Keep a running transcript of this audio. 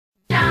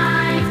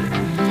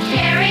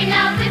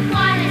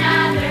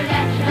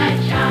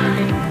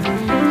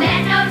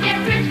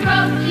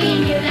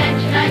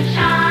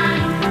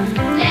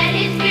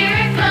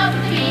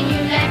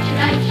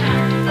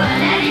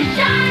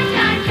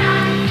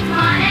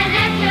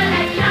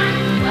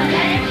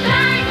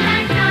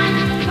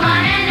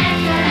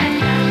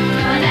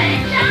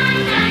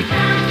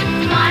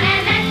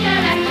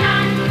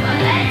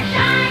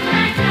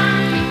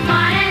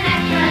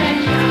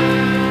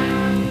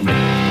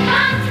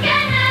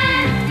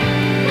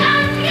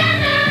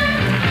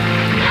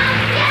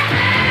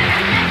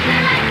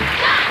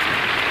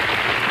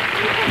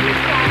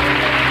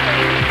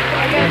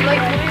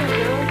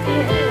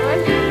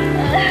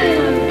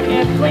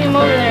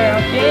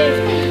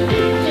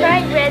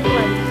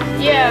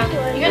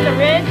get the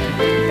red?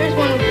 Here's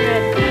one with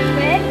red.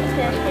 Red?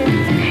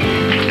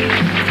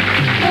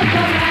 Look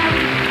around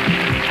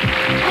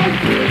and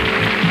see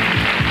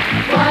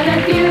what a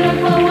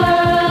beautiful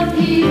world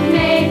he's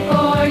made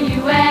for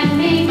you and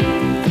me.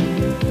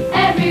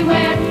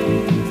 Everywhere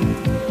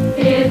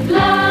is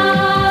love.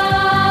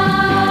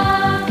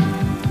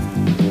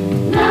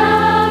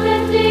 Love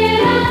that's in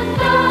a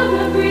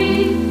summer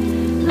breeze.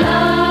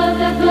 Love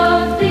that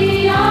blows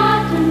the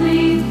autumn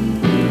leaves.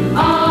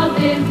 All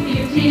this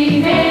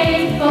beauty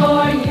made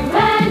for you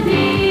and me.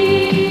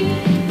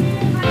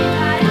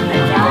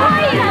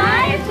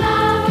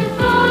 Flowers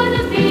for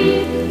the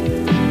bees.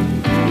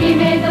 He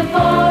made the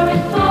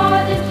forest for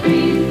the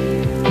trees.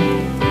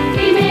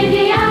 He made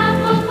the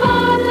apple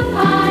for the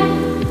pine.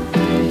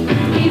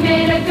 He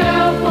made a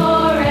girl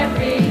for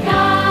every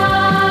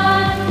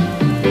guy.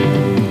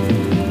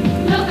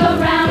 Look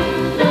around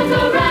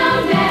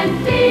and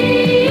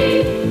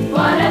see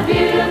what a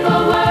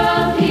beautiful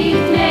world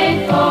he's made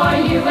for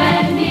you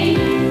and me.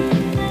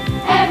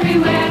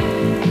 Everywhere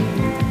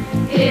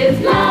is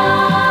love.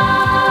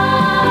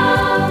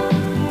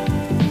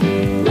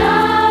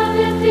 Love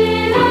that's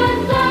in a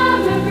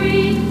summer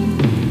breeze.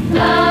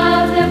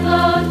 Love that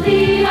blows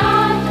the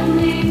autumn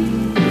leaves.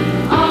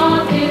 All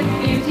this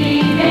beauty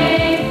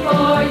made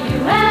for you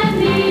and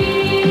me.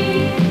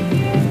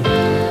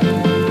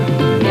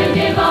 He'll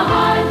give a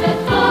heart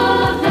that's full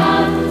of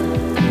love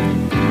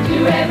to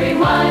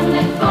everyone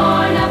that's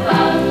born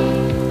above.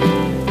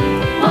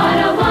 What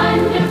a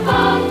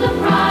wonderful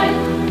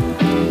surprise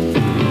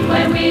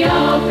when we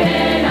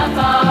open up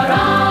our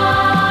eyes.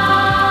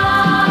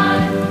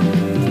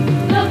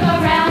 Look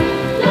around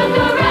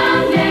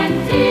and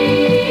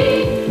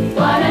see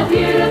what a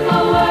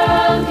beautiful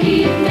world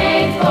he's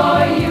made for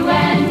you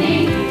and me.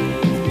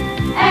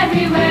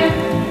 Everywhere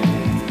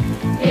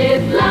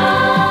is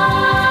love.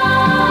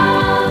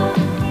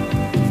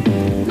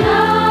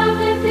 Love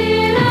that's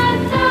in a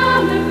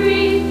summer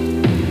breeze.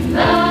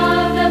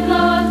 Love that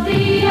blows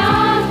the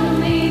autumn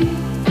leaves.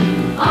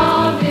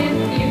 All this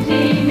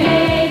beauty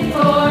made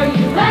for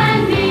you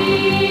and me.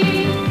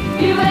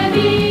 You and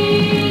me.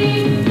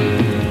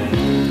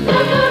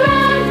 Look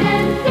around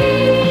and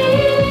see.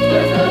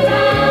 Look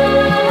around.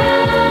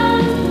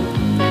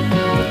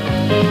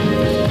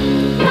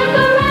 Look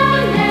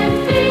around and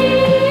see.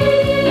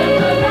 Look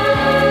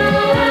around.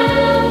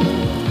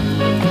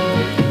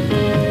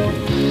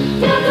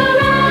 Look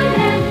around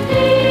and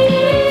see.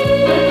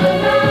 Look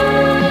around.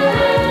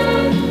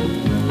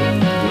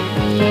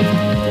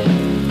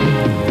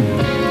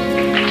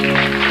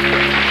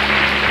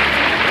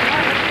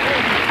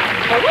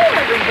 Hello,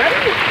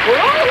 everybody. We're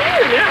all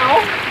here now.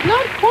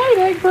 Not quite,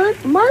 Egbert.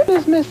 Martin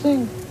is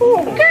missing.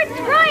 Dirk's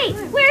right.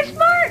 Where's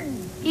Martin?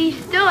 He's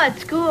still at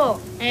school,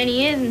 and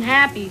he isn't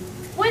happy.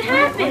 What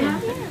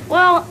happened?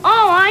 Well,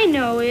 all I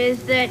know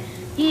is that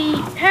he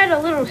had a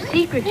little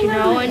secret, you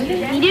know, and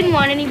he didn't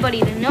want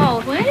anybody to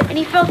know. What? And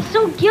he felt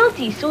so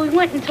guilty, so he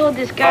went and told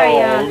this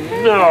guy,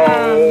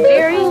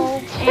 Barry.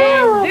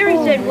 And Barry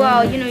said,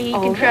 well, you know, you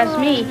can trust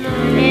me.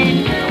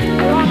 And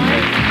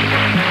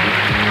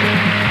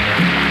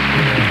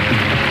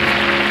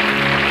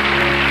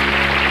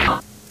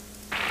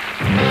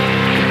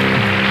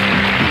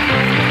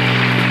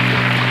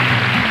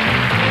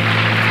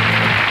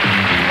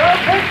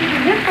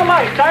Hit the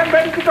lights. I'm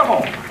ready to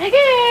go.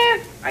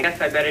 I guess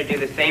I better do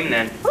the same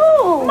then.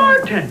 Oh,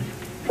 Martin,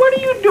 what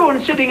are you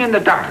doing sitting in the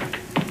dark?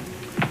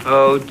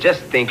 Oh,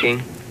 just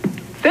thinking.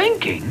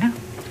 Thinking?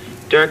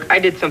 Dirk, I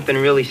did something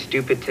really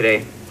stupid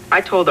today.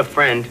 I told a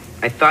friend.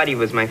 I thought he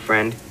was my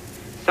friend.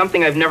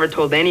 Something I've never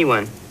told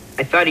anyone.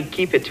 I thought he'd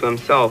keep it to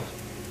himself.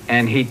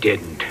 And he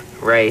didn't.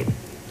 Right.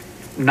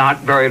 Not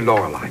very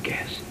loyal, I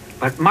guess.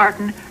 But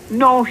Martin,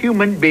 no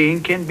human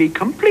being can be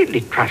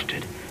completely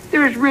trusted.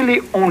 There's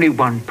really only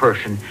one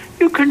person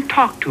you can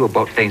talk to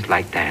about things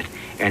like that,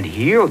 and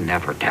he'll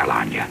never tell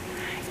on you.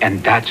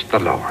 And that's the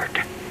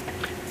Lord.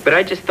 But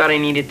I just thought I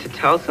needed to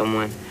tell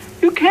someone.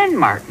 You can,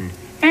 Martin,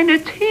 and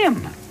it's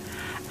him.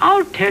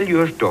 I'll tell you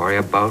a story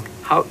about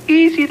how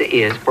easy it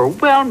is for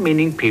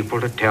well-meaning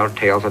people to tell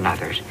tales on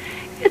others.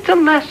 It's a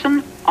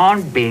lesson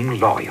on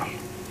being loyal.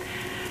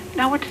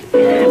 Now, it's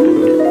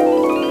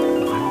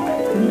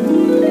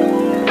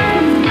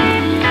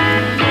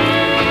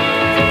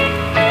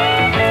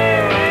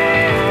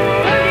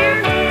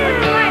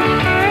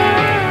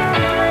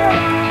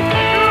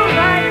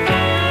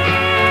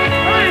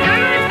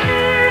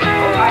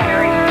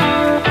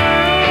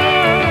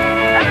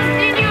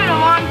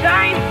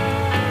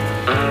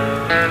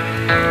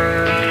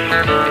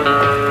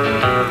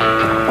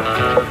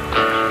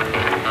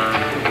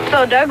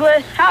So,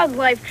 Douglas, how's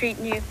life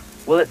treating you?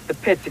 Well, it's the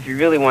pits if you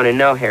really want to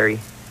know, Harry.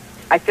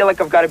 I feel like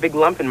I've got a big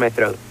lump in my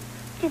throat.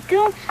 You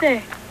don't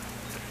say.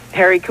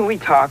 Harry, can we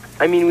talk?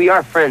 I mean, we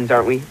are friends,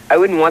 aren't we? I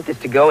wouldn't want this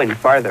to go any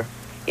farther.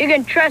 You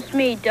can trust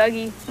me,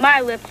 Dougie. My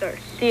lips are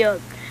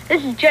sealed.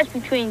 This is just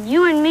between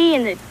you and me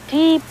and the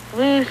deep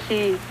blue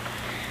sea.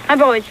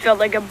 I've always felt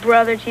like a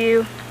brother to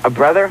you. A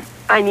brother?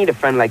 I need a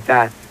friend like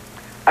that.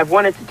 I've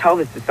wanted to tell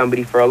this to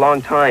somebody for a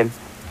long time.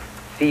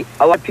 see,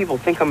 a lot of people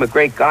think I'm a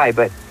great guy,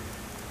 but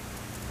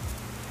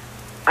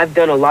I've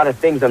done a lot of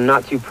things I'm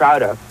not too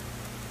proud of.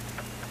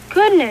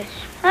 Goodness,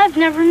 I've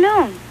never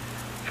known.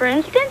 For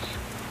instance?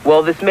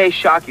 Well, this may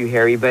shock you,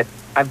 Harry, but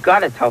I've got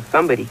to tell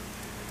somebody.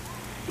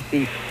 You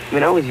see,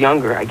 when I was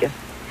younger, I guess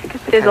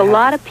There's a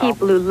lot of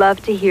people who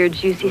love to hear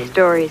juicy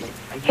stories.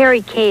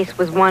 Harry Case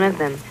was one of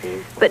them.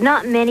 But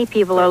not many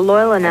people are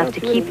loyal enough to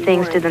keep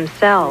things to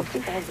themselves.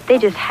 They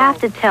just have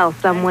to tell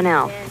someone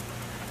else.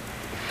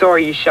 So are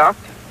you shocked?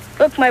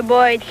 Look, my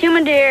boy, it's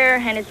human to err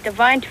and it's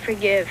divine to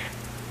forgive.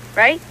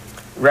 Right?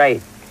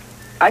 Right.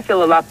 I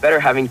feel a lot better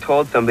having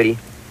told somebody.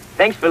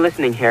 Thanks for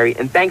listening, Harry,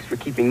 and thanks for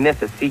keeping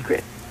this a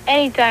secret.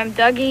 Anytime,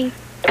 Dougie.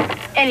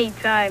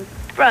 Anytime.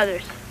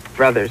 Brothers.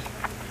 Brothers.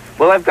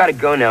 Well, I've got to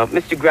go now.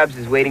 Mr. Grubbs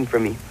is waiting for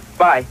me.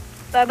 Bye.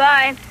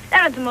 Bye-bye.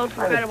 That was the most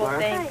incredible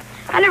thing.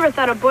 I never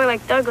thought a boy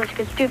like Douglas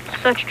could stoop to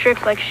such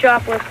tricks like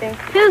shoplifting.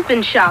 Who's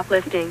been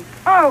shoplifting?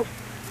 Oh,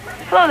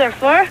 hello there,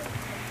 Flora.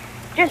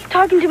 Just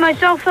talking to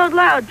myself out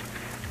loud.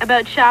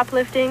 About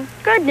shoplifting?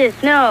 Goodness,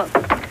 no.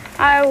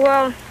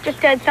 I, just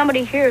had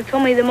somebody here who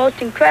told me the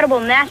most incredible,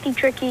 nasty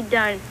trick he'd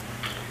done.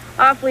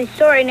 Awfully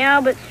sorry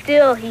now, but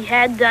still, he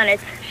had done it.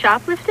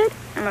 Shoplifted?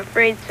 I'm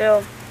afraid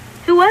so.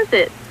 Who was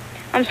it?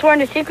 I'm sworn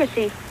to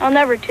secrecy. I'll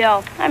never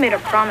tell. I made a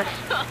promise.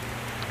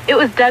 It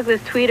was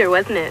Douglas Tweeder,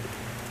 wasn't it?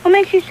 What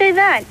makes you say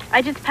that?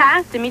 I just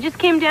passed him. He just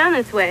came down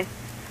this way.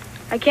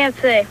 I can't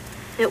say.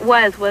 It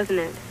was, wasn't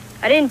it?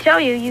 I didn't tell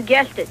you. You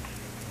guessed it.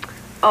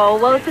 Oh,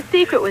 well, it's a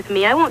secret with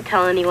me. I won't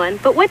tell anyone.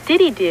 But what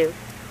did he do?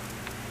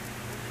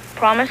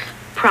 Promise?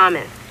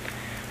 Promise.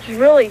 It's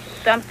really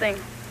something.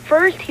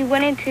 First, he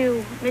went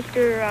into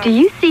Mr. Do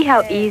you see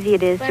how easy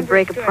it is to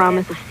break a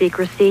promise of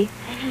secrecy?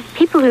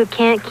 People who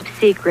can't keep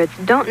secrets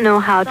don't know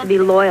how to be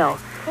loyal.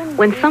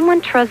 When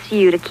someone trusts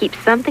you to keep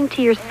something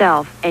to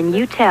yourself and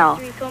you tell,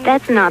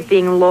 that's not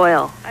being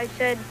loyal. I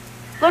said,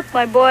 look,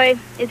 my boy,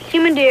 it's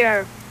human to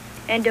err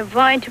and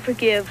divine to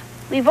forgive.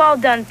 We've all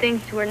done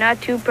things we're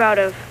not too proud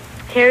of.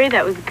 Harry,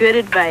 that was good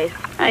advice.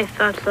 I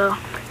thought so.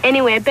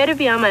 Anyway, I better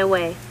be on my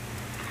way.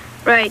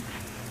 Right.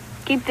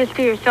 Keep this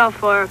to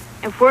yourself, or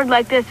if word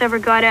like this ever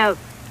got out,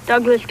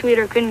 Douglas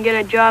Tweeder couldn't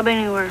get a job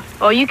anywhere.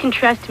 Oh, you can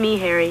trust me,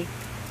 Harry.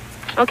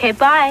 Okay,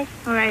 bye.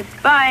 All right,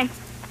 bye.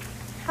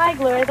 Hi,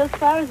 Gloria. Those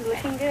flowers are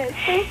looking good.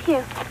 Thank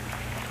you.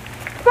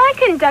 Why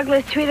couldn't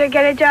Douglas Tweeder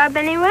get a job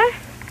anywhere?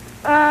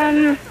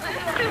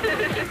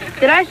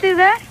 Did I say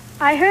that?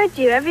 I heard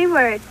you, every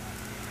word.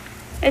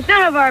 It's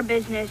none of our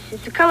business.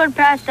 It's the colored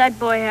past that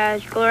boy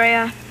has,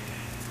 Gloria.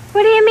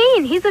 What do you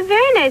mean? He's a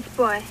very nice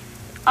boy.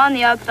 On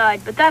the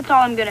outside, but that's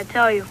all I'm gonna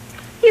tell you.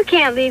 You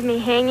can't leave me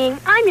hanging.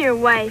 I'm your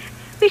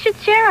wife. We should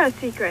share our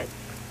secrets.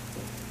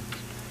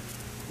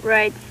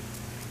 Right.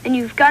 And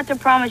you've got to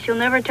promise you'll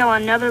never tell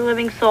another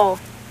living soul.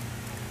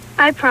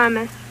 I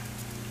promise.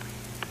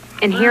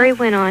 And Harry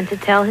went on to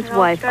tell his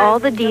wife all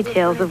the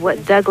details of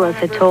what Douglas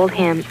had told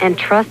him and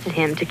trusted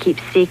him to keep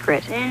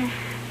secret.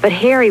 But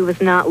Harry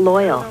was not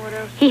loyal.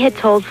 He had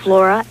told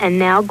Flora and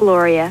now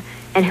Gloria,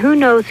 and who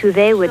knows who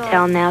they would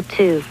tell now,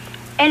 too.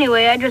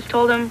 Anyway, I just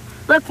told him,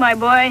 look, my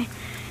boy,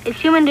 it's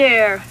human to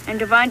err and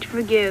divine to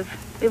forgive.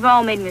 We've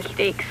all made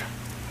mistakes.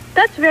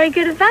 That's very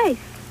good advice.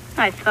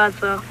 I thought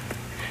so.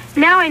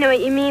 Now I know what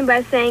you mean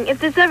by saying if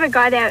this ever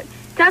got out,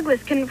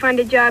 Douglas couldn't find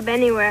a job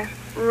anywhere.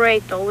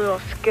 Right, the little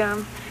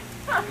scum.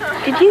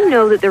 Did you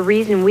know that the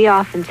reason we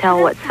often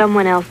tell what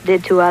someone else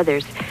did to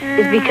others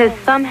is because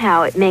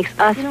somehow it makes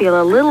us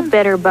feel a little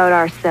better about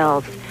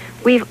ourselves?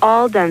 We've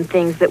all done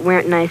things that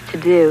weren't nice to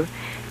do.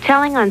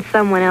 Telling on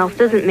someone else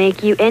doesn't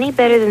make you any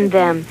better than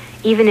them,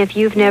 even if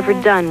you've never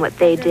done what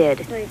they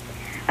did.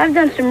 I've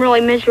done some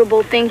really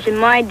miserable things in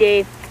my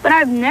day, but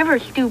I've never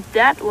stooped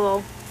that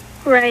low.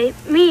 Right,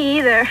 me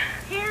either.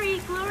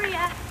 Harry,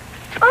 Gloria.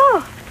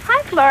 Oh,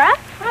 hi, Flora.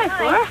 Hi,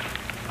 Flora.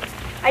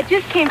 I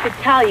just came to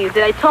tell you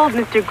that I told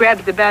Mr.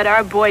 Grubbs about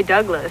our boy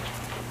Douglas.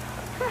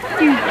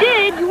 You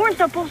did? You weren't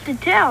supposed to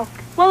tell.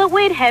 Well, it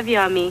weighed heavy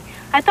on me.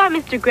 I thought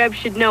Mr. Grubbs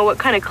should know what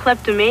kind of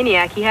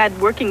kleptomaniac he had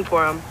working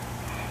for him.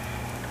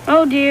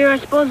 Oh, dear, I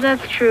suppose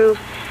that's true.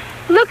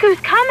 Look who's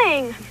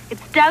coming.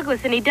 It's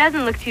Douglas, and he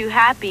doesn't look too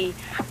happy.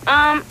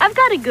 I've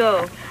got to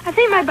go. I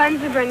think my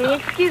buns are burning.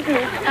 Excuse me.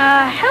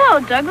 Hello,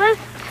 Douglas.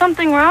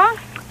 Something wrong?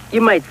 You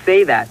might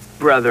say that,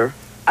 brother.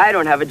 I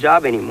don't have a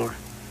job anymore.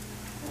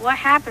 What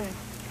happened?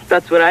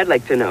 That's what I'd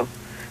like to know.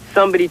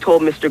 Somebody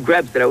told Mr.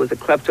 Grubbs that I was a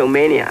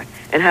kleptomaniac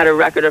and had a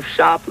record of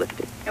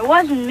shoplifting. It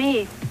wasn't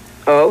me.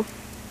 Oh?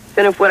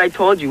 Then if what I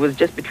told you was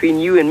just between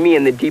you and me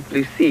and the deep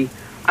blue sea,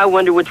 I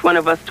wonder which one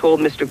of us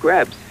told Mr.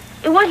 Grubbs.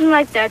 It wasn't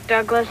like that,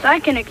 Douglas.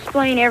 I can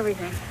explain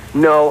everything.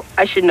 No,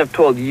 I shouldn't have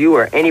told you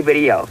or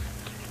anybody else.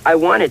 I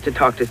wanted to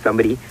talk to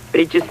somebody,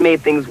 but it just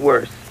made things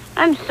worse.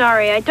 I'm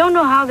sorry. I don't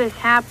know how this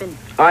happened.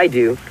 I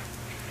do.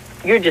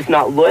 You're just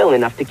not loyal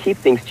enough to keep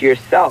things to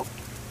yourself.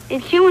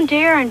 It's human to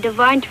err and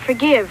divine to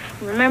forgive.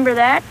 Remember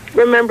that?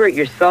 Remember it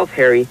yourself,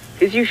 Harry,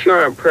 because you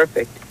sure aren't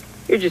perfect.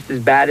 You're just as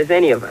bad as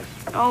any of us.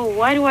 Oh,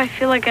 why do I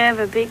feel like I have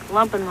a big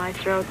lump in my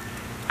throat?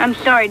 I'm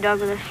sorry,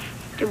 Douglas.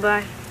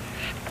 Goodbye.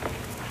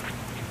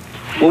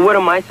 Well, what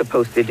am I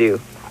supposed to do?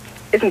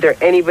 Isn't there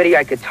anybody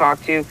I could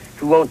talk to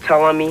who won't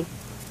tell on me?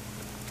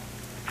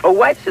 Oh,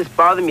 why does this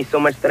bother me so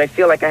much that I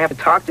feel like I have to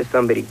talk to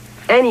somebody?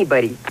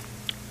 Anybody.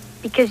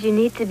 Because you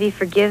need to be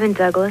forgiven,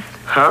 Douglas.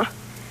 Huh?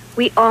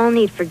 We all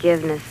need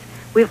forgiveness.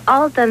 We've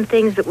all done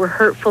things that were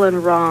hurtful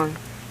and wrong.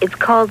 It's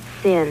called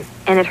sin,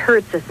 and it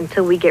hurts us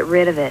until we get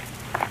rid of it.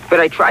 But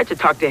I tried to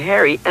talk to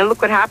Harry, and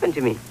look what happened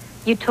to me.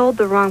 You told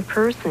the wrong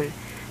person.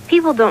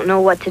 People don't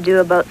know what to do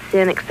about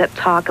sin except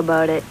talk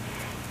about it.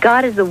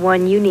 God is the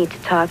one you need to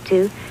talk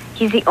to.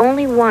 He's the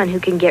only one who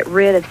can get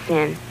rid of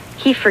sin.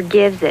 He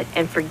forgives it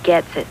and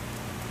forgets it.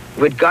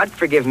 Would God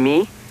forgive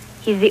me?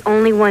 He's the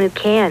only one who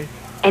can,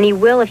 and he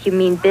will if you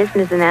mean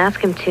business and ask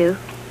him to.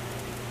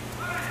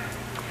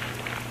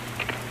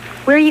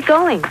 Where are you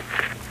going?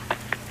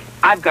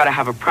 I've got to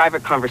have a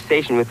private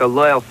conversation with a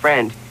loyal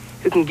friend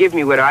who can give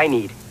me what I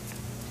need.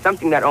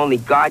 Something that only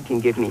God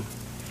can give me.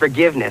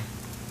 Forgiveness.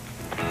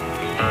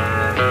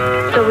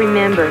 So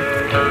remember,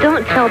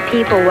 don't tell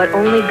people what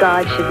only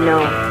God should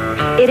know.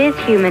 It is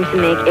human to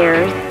make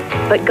errors,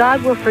 but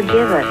God will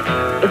forgive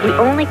us if we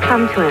only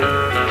come to him.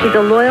 He's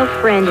a loyal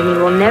friend and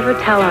he will never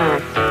tell on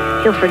us.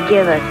 He'll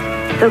forgive us.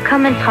 So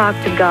come and talk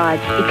to God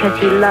because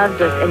he loves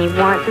us and he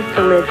wants us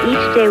to live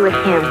each day with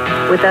him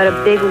without a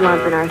big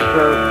lump in our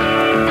throat.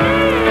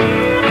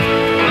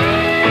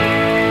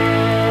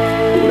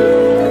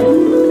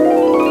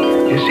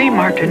 You see,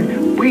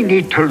 Martin, we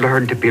need to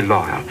learn to be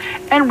loyal.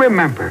 And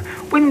remember,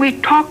 when we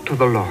talk to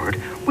the Lord,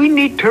 we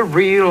need to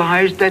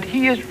realize that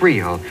he is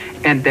real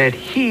and that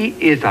he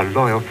is a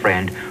loyal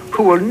friend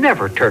who will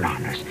never turn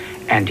on us,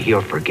 and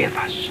he'll forgive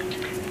us.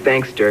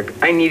 Thanks, Dirk.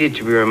 I needed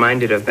to be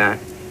reminded of that.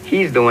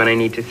 He's the one I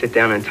need to sit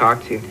down and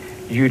talk to.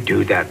 You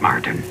do that,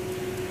 Martin.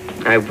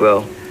 I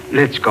will.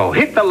 Let's go.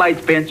 Hit the lights,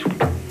 Vince.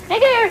 Hey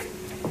there.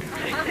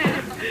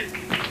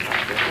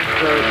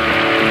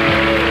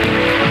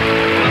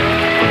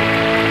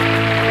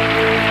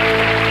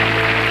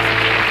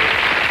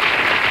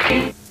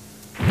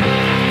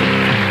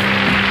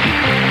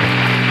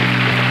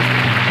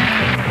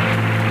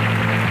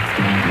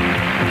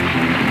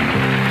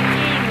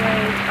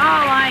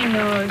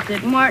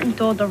 That Martin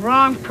told the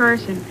wrong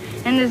person,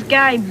 and this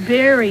guy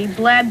Barry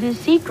blabbed his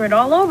secret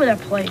all over the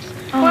place.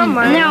 And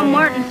now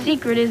Martin's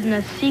secret isn't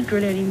a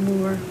secret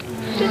anymore.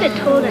 Should have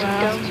told us,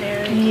 don't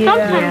Barry. Yeah.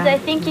 Sometimes I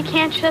think you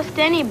can't trust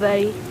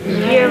anybody.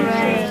 You're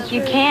right.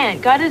 You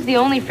can't. God is the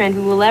only friend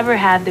we will ever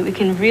have that we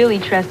can really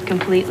trust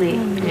completely.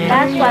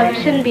 That's why we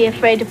shouldn't be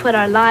afraid to put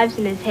our lives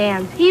in his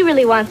hands. He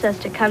really wants us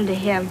to come to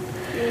him.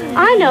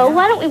 I know.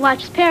 Why don't we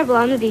watch this parable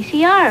on the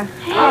VCR?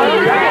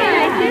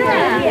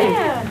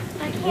 Yeah.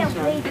 I can't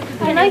wait.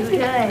 I like this.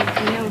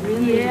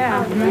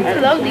 Yeah, I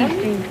love these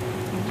things.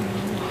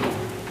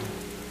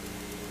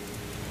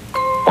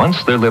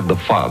 Once there lived a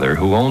father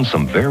who owned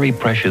some very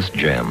precious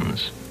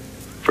gems.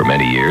 For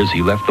many years,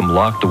 he left them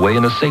locked away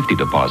in a safety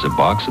deposit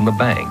box in the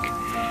bank,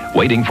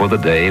 waiting for the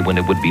day when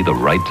it would be the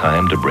right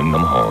time to bring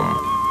them home.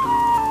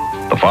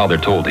 The father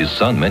told his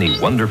son many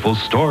wonderful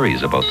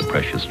stories about the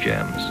precious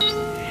gems.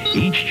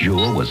 Each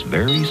jewel was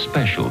very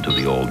special to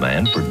the old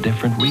man for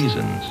different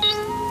reasons.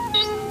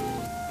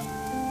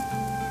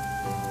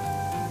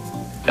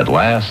 At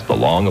last, the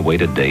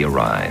long-awaited day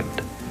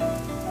arrived.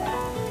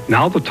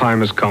 Now the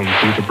time has come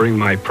for you to bring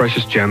my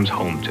precious gems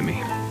home to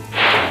me.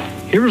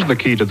 Here is the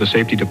key to the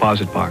safety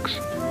deposit box.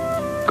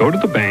 Go to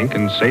the bank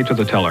and say to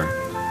the teller,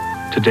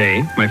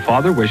 "Today, my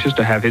father wishes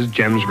to have his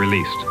gems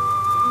released."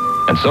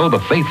 And so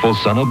the faithful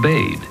son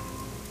obeyed.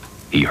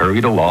 He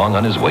hurried along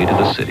on his way to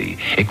the city,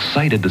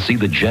 excited to see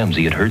the gems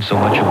he had heard so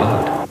much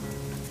about.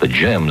 The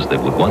gems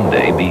that would one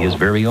day be his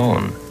very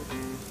own.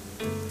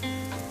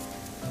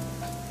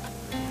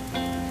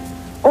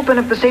 Open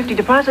up the safety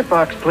deposit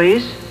box,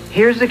 please.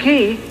 Here's the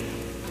key.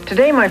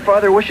 Today, my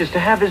father wishes to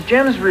have his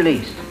gems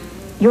released.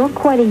 You're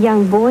quite a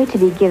young boy to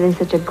be given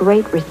such a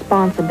great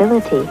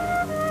responsibility.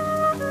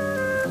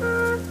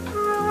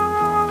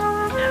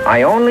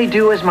 I only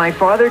do as my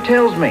father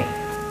tells me.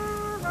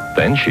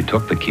 Then she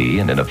took the key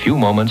and in a few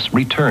moments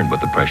returned with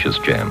the precious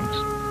gems.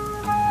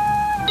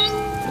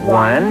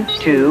 1,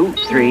 2,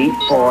 3,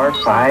 4,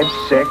 5,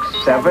 6,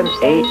 7,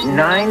 8,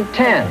 9,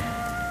 10.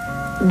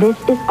 This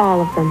is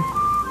all of them.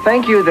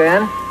 Thank you,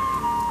 then.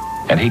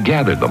 And he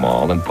gathered them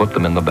all and put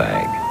them in the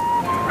bag.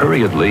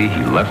 Hurriedly,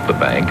 he left the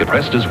bank and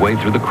pressed his way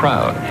through the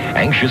crowd,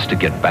 anxious to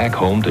get back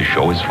home to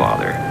show his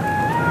father.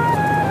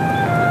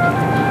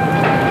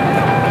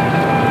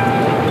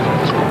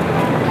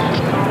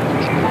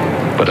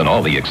 But in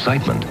all the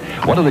excitement,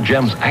 one of the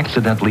gems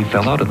accidentally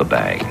fell out of the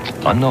bag,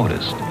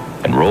 unnoticed,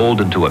 and rolled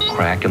into a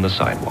crack in the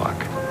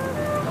sidewalk.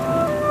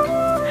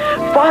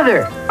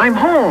 Father, I'm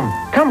home.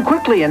 Come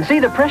quickly and see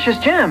the precious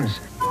gems.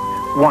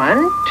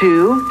 1,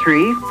 2,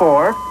 3,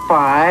 4,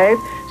 5,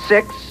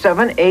 6,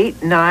 7,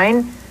 8,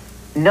 9,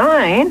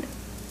 9.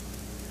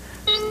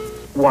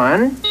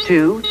 1,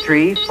 2,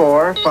 3,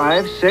 4,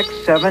 5, 6,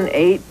 7,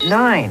 8,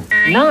 9.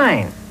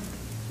 9.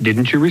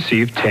 Didn't you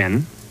receive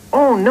 10?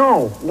 Oh,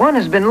 no. 1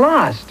 has been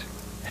lost.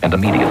 And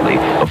immediately,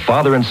 the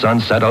father and son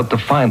set out to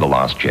find the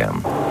lost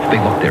gem. They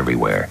looked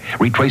everywhere,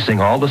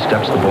 retracing all the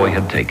steps the boy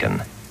had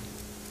taken.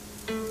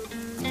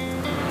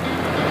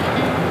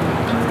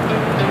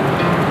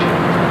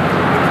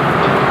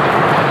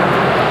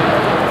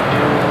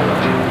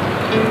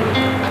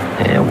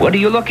 What are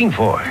you looking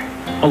for?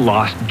 A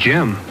lost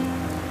gem.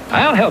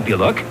 I'll help you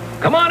look.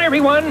 Come on,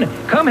 everyone.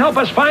 Come help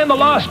us find the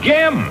lost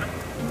gem.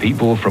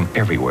 People from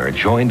everywhere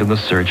joined in the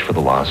search for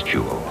the lost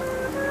jewel.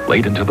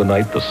 Late into the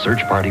night, the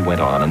search party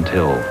went on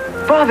until...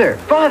 Father!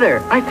 Father!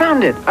 I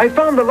found it! I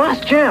found the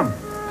lost gem!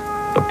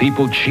 The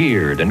people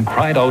cheered and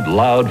cried out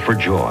loud for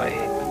joy.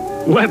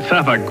 Let's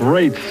have a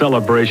great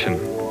celebration.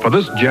 For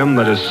this gem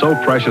that is so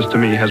precious to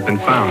me has been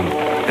found.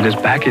 It is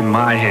back in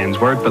my hands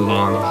where it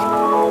belongs.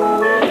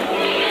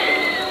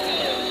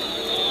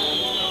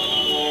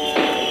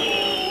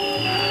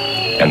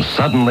 And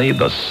suddenly,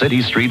 the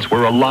city streets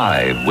were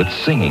alive with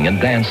singing and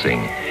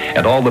dancing,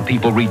 and all the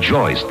people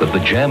rejoiced that the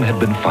gem had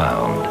been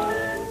found.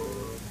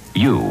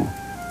 You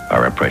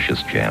are a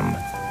precious gem,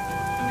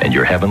 and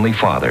your Heavenly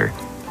Father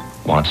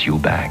wants you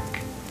back.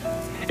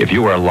 If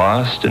you are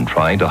lost and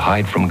trying to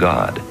hide from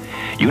God,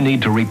 you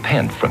need to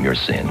repent from your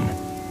sin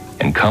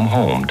and come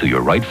home to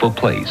your rightful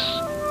place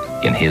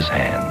in His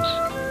hands.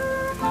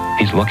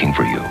 He's looking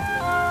for you,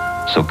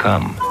 so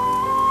come.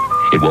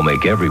 It will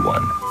make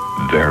everyone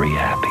very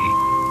happy.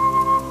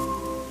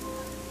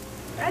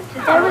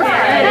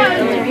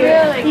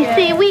 You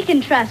see, we can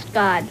trust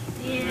God.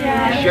 You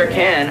sure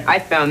can. I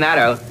found that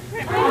out.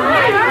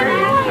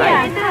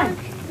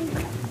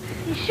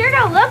 You sure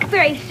don't look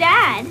very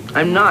sad.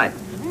 I'm not.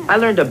 I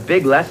learned a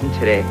big lesson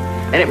today,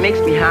 and it makes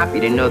me happy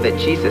to know that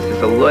Jesus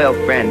is a loyal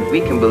friend we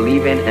can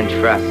believe in and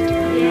trust.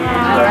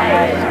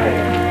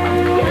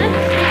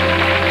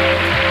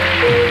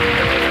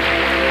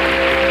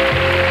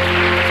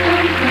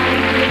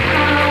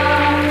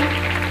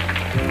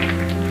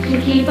 To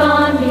keep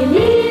on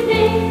believing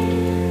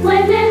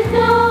when there's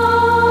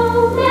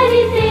so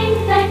many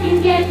things that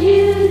can get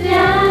you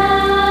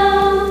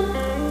down.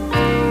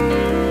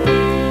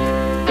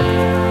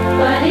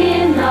 But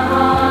in the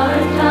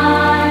hard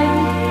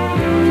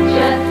times,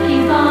 just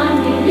keep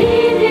on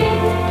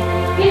believing.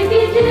 If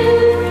you do,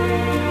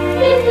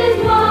 this is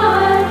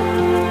what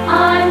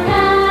I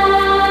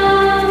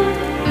found.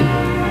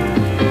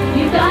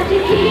 You've got to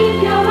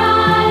keep your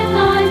eyes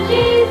on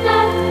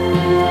Jesus.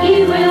 He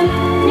will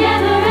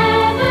never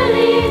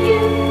leave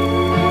you,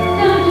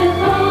 so just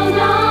hold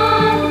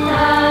on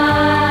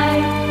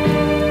tight.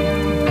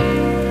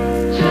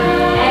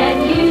 And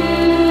you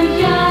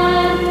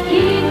just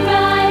keep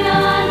right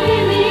on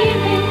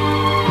believing,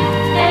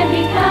 and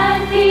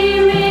because He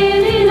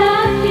really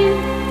loves you,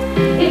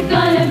 it's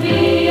gonna be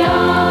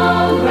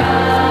alright.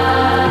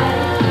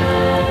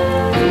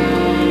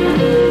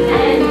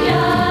 And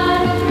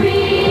just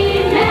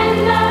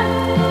remember,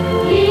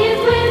 He is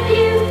with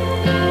you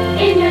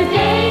in your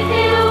days.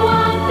 He'll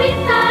walk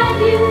beside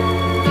you,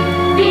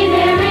 be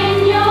there in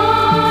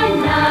your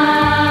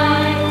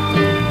night.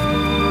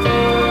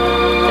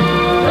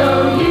 So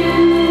you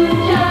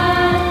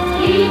just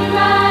keep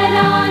right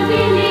on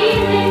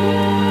believing,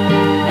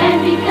 and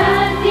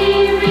because He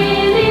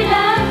really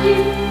loves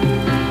you,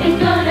 it's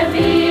gonna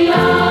be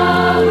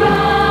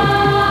alright.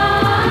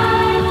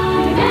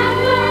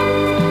 Remember,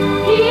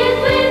 He is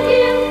with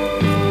you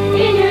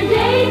in your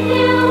days.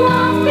 He'll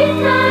walk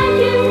beside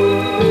you,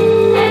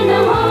 and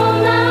the whole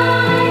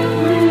night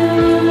through.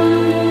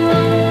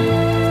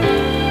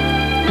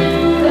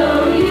 So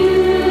you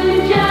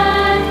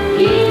just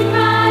keep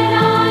right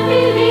on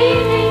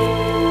believing.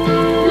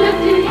 Look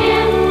to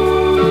Him,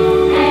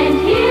 and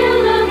He'll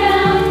look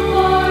out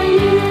for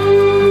you.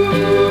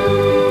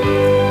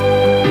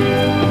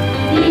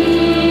 He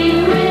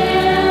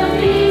will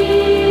be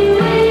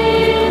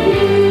with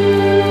you.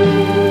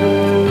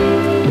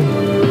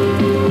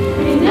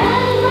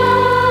 Remember.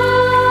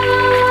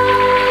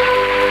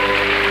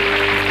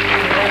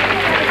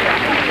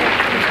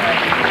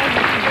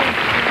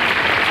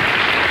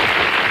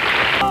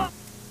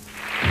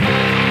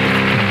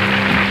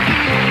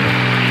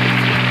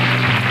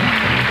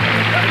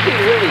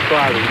 Really,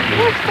 Bobby.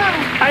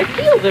 I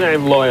feel that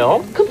I'm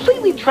loyal,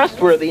 completely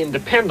trustworthy and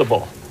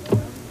dependable.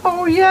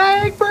 Oh,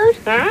 yeah, Egbert?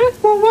 Huh?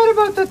 Well, what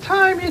about the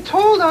time you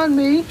told on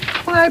me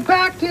when I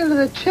backed into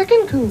the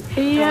chicken coop?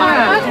 Yeah. I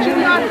asked you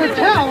not to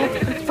tell,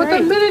 but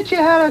the minute you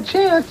had a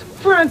chance,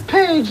 front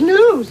page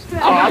news.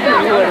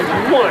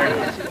 Oh,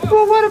 once.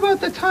 Well, what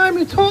about the time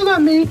you told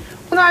on me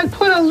when I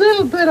put a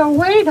little bit of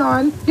weight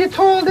on? You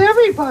told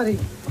everybody.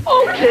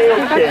 Okay.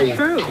 That's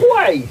true.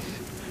 Twice.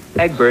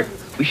 Egbert,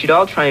 we should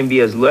all try and be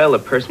as loyal a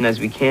person as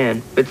we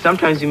can, but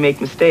sometimes we make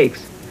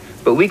mistakes.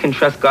 But we can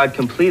trust God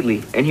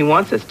completely, and He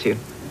wants us to.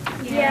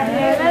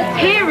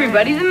 Hey,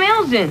 everybody, the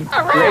mail's in.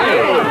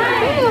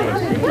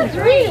 Let's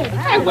read.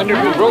 I wonder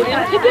who wrote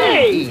in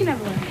today.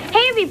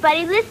 Hey,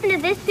 everybody, listen to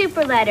this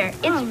super letter.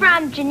 It's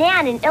from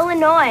Janan in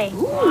Illinois.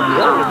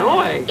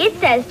 Illinois. It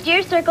says,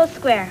 Dear Circle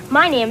Square,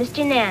 my name is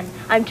Janan.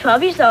 I'm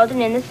 12 years old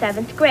and in the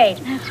 7th grade.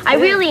 I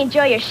really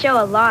enjoy your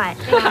show a lot.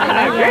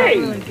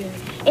 Great.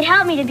 It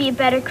helped me to be a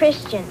better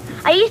Christian.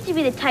 I used to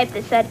be the type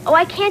that said, oh,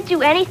 I can't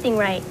do anything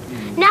right.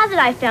 Now that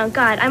I've found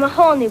God, I'm a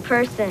whole new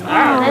person.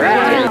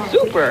 Right.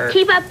 Super.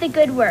 Keep up the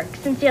good work.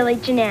 Sincerely,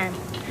 Janan.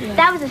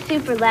 That was a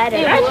super letter.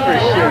 That's for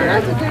sure.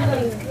 That's a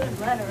good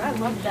letter. I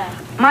love that.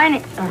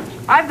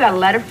 I've got a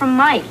letter from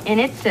Mike, and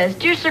it says,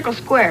 Dear Circle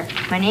Square,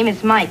 my name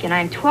is Mike, and I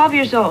am 12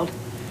 years old.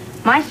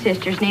 My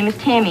sister's name is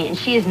Tammy, and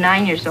she is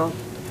 9 years old.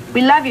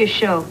 We love your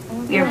show.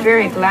 We are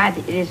very glad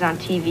that it is on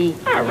TV.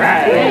 All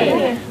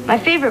right. My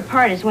favorite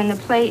part is when the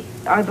plays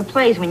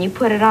when you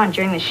put it on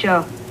during the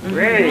show.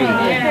 Great.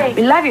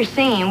 We love your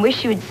singing and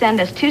wish you would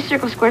send us 2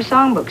 Circle Square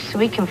songbooks so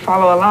we can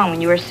follow along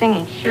when you are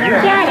singing. Sure.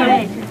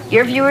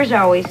 Your viewers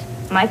always,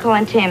 Michael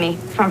and Tammy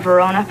from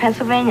Verona,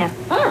 Pennsylvania.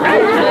 All right.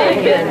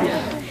 Really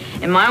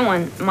good. And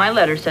my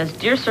letter says,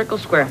 Dear Circle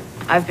Square,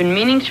 I've been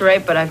meaning to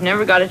write, but I've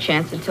never got a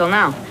chance until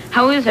now.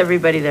 How is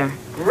everybody there?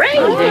 Great.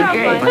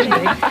 Great.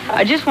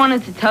 I just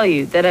wanted to tell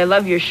you that I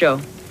love your show.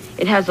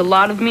 It has a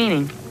lot of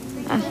meaning.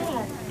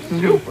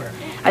 Super.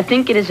 I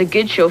think it is a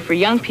good show for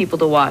young people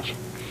to watch.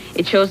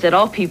 It shows that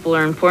all people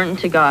are important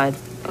to God.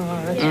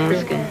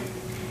 That's good.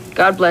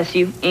 God bless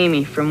you,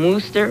 Amy from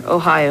Wooster,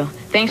 Ohio.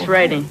 Thanks for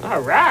writing.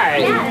 All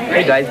right.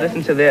 Hey guys,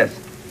 listen to this.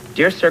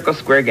 Dear Circle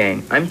Square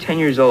Gang, I'm 10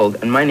 years old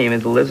and my name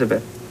is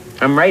Elizabeth.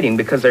 I'm writing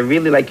because I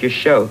really like your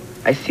show.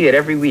 I see it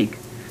every week.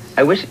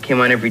 I wish it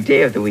came on every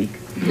day of the week.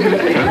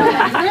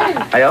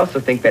 I also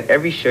think that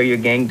every show your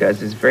gang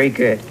does is very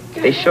good.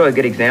 They show a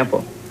good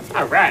example.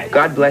 All right.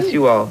 God bless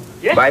you all.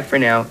 Yeah. Bye for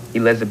now,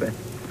 Elizabeth.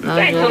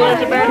 Thanks,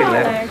 Elizabeth. Good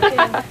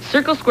letter.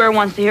 Circle Square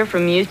wants to hear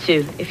from you,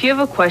 too. If you have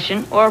a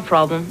question or a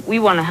problem, we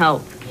want to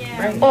help.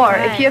 Or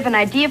if you have an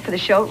idea for the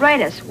show,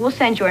 write us. We'll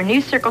send you our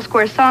new Circle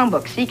Square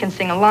songbook so you can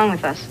sing along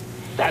with us.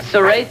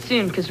 So write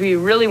soon, because we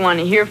really want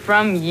to hear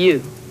from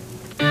you.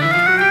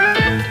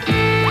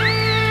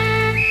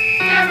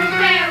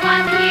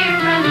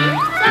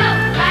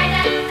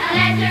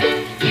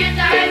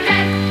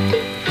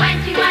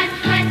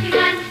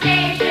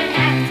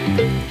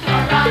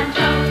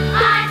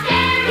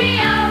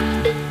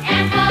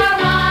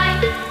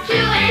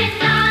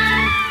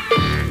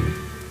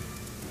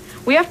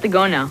 We have to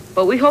go now,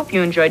 but we hope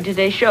you enjoyed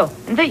today's show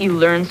and that you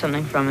learned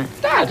something from it.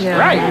 That's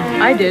right.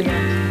 I did.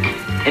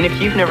 And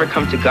if you've never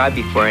come to God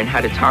before and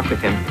had to talk with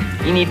him,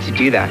 you need to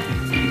do that.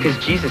 Because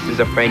Jesus is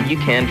a friend you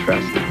can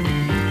trust.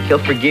 He'll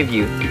forgive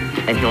you,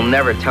 and he'll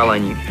never tell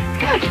on you.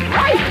 That's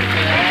right.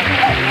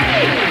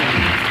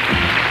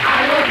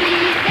 I will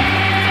be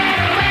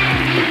there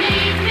when you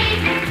need me.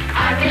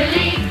 I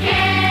really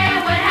care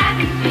what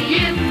happens to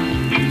you.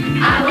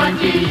 I want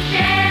to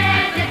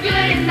share the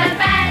good and the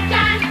bad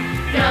times,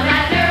 no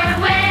matter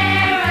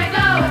where I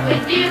go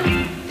with you.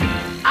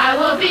 I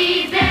will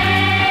be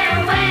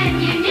there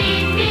when you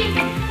need me.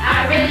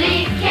 I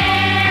really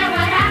care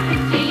what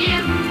happens to you.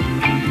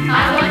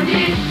 I want to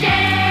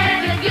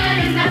share the good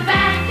and the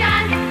bad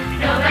times,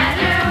 no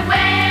matter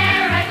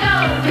where I go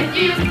with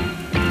you.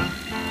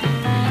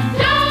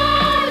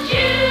 Don't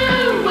you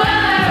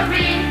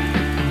worry.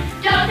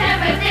 Don't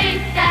ever think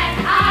that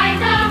I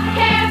don't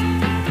care.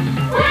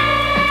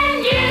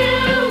 When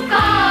you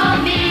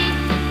call me,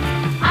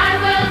 I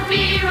will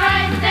be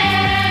right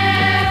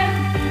there.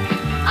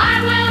 I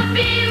will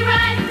be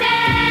right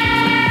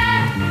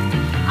there.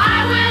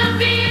 I will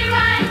be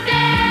right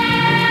there.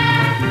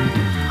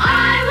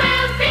 I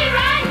will be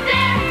right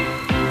there.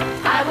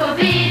 I will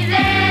be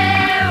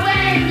there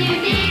when you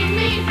need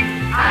me.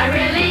 I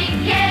really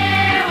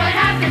care what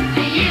happens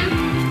to you.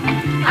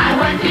 I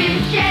want to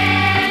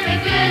share the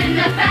good and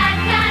the bad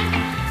times,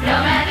 no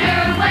matter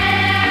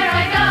where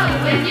I go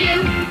with you.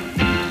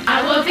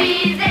 I will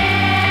be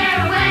there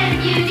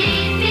when you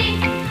need me.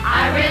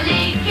 I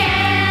really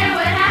care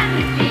what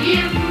happens to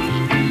you.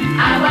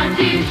 I want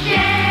to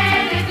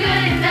share the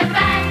good and the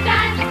bad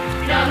times,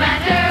 no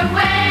matter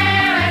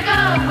where I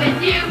go with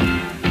you.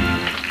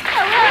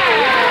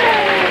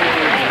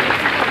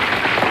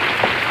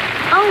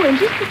 Oh, and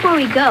just before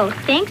we go,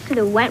 thanks to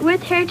the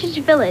Wentworth Heritage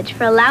Village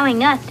for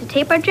allowing us to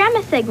tape our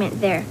drama segment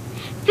there.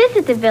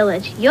 Visit the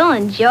village. You'll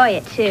enjoy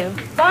it, too.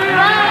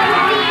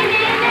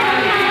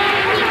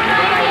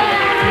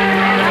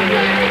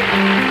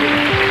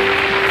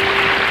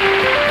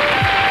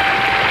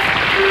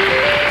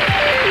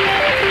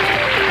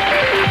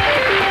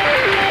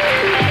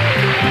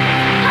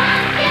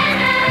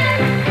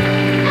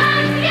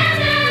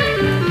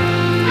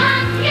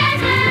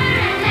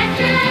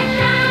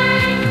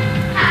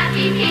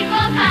 Happy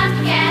people come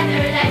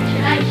together, let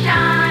your light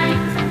shine.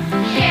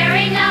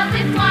 Sharing love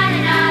with one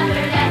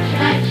another, let your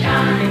light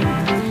shine.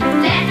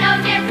 Let no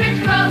difference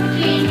grow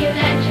between you,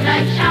 let your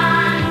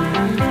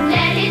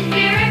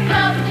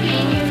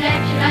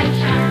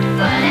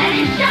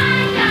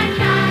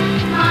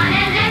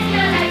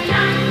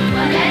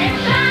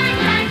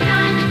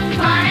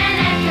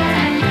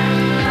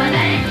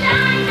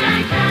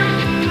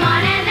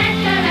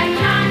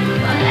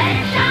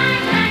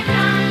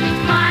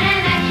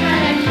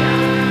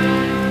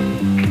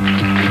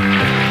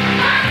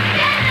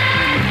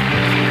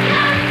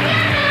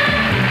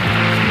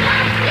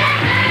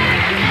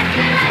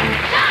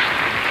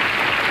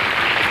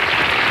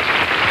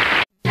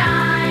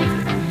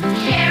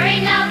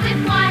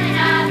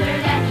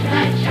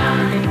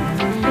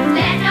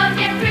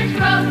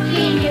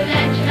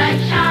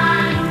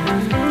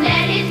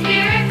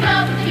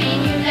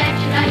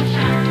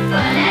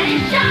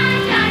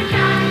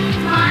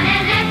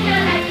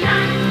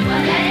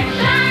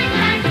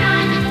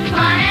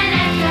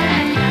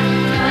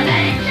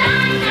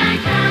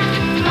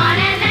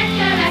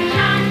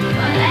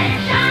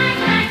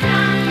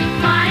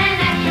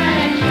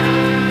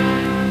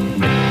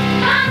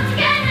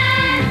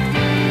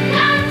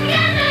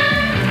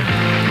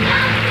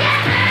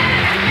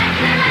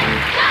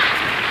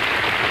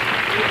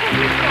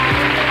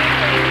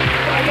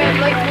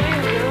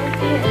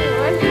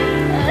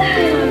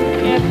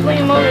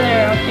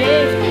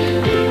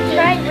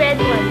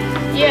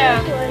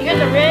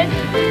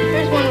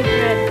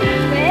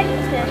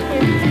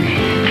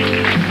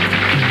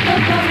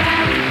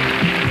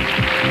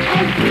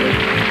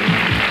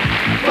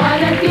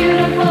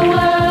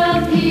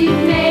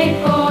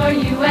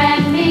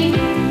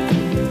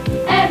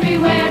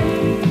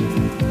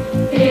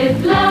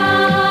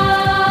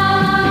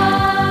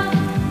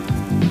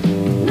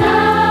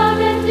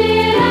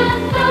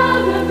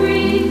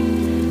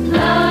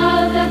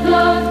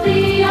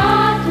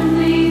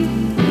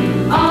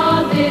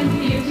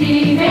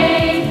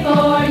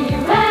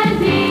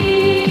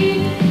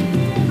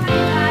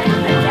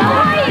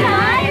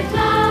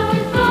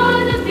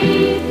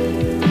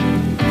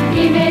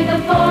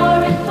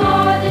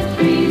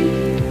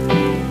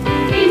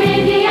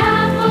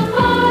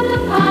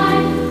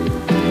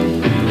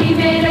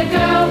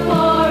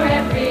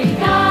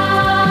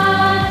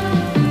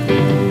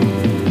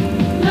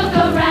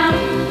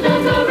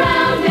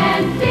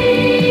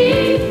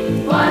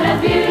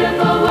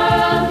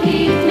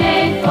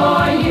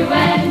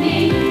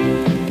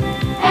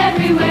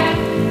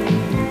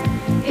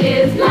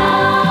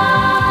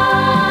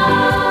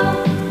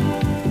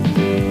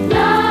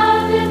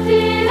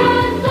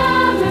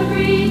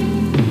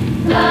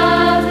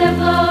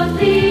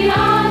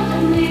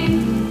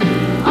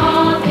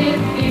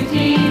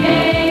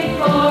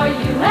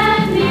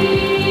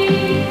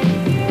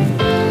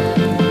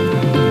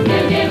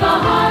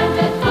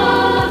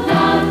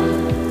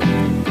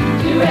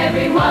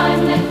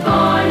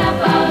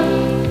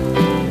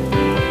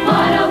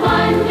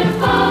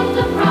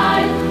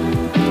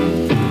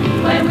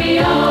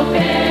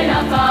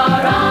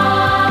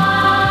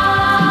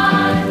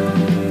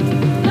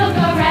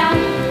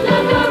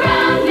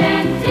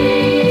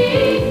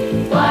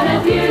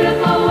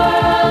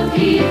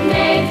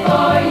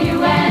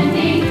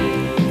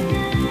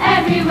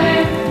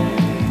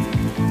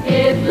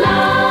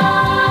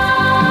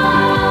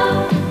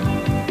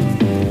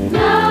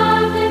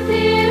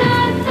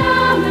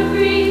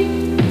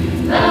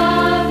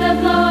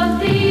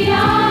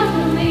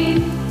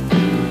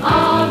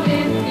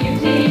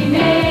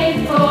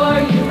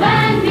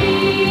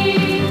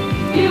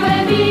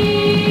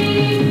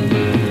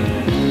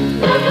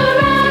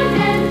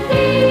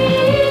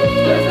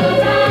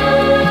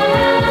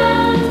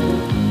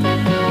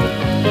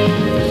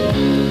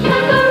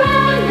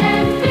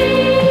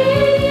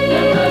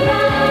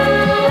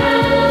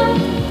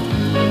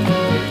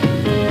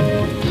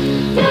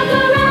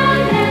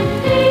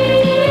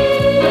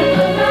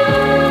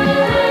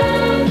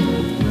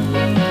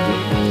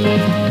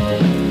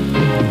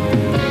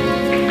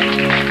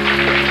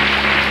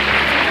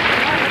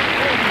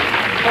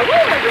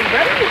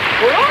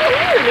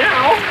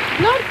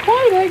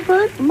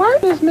Dirk.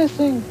 Martin is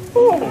missing.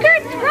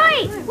 Dirk's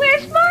right.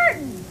 Where's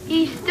Martin?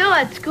 He's still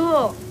at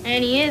school,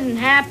 and he isn't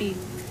happy.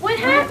 What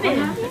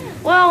happened?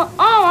 Well,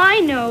 all I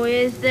know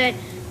is that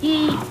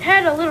he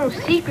had a little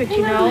secret,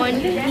 you know,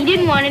 and he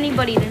didn't want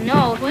anybody to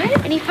know. What?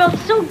 And he felt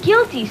so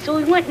guilty, so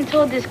he went and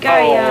told this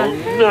guy,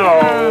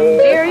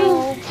 Barry.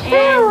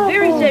 And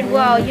Barry said,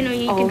 well, you know,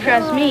 you can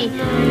trust me.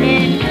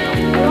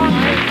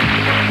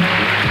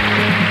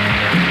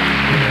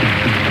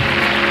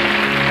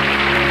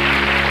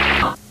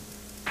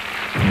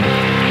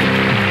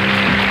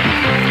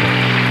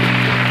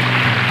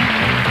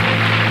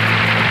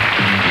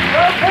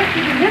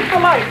 And hit the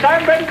lights.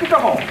 I'm ready to go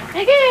home.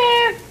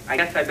 again. I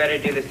guess I better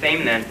do the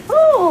same then.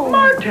 Oh,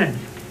 Martin,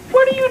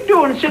 what are you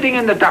doing sitting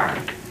in the dark?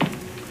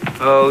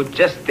 Oh,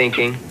 just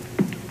thinking.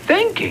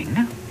 Thinking?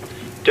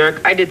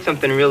 Dirk, I did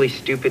something really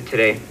stupid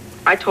today.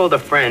 I told a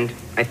friend,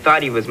 I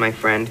thought he was my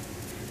friend,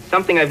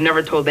 something I've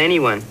never told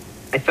anyone.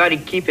 I thought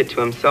he'd keep it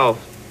to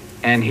himself.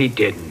 And he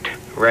didn't.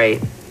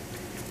 Right.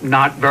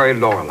 Not very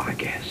loyal, I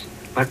guess.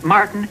 But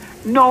Martin,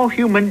 no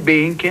human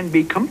being can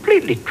be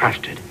completely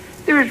trusted.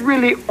 There's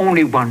really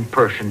only one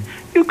person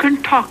you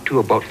can talk to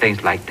about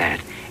things like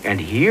that, and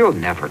he'll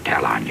never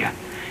tell on you.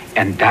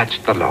 And that's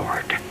the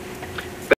Lord.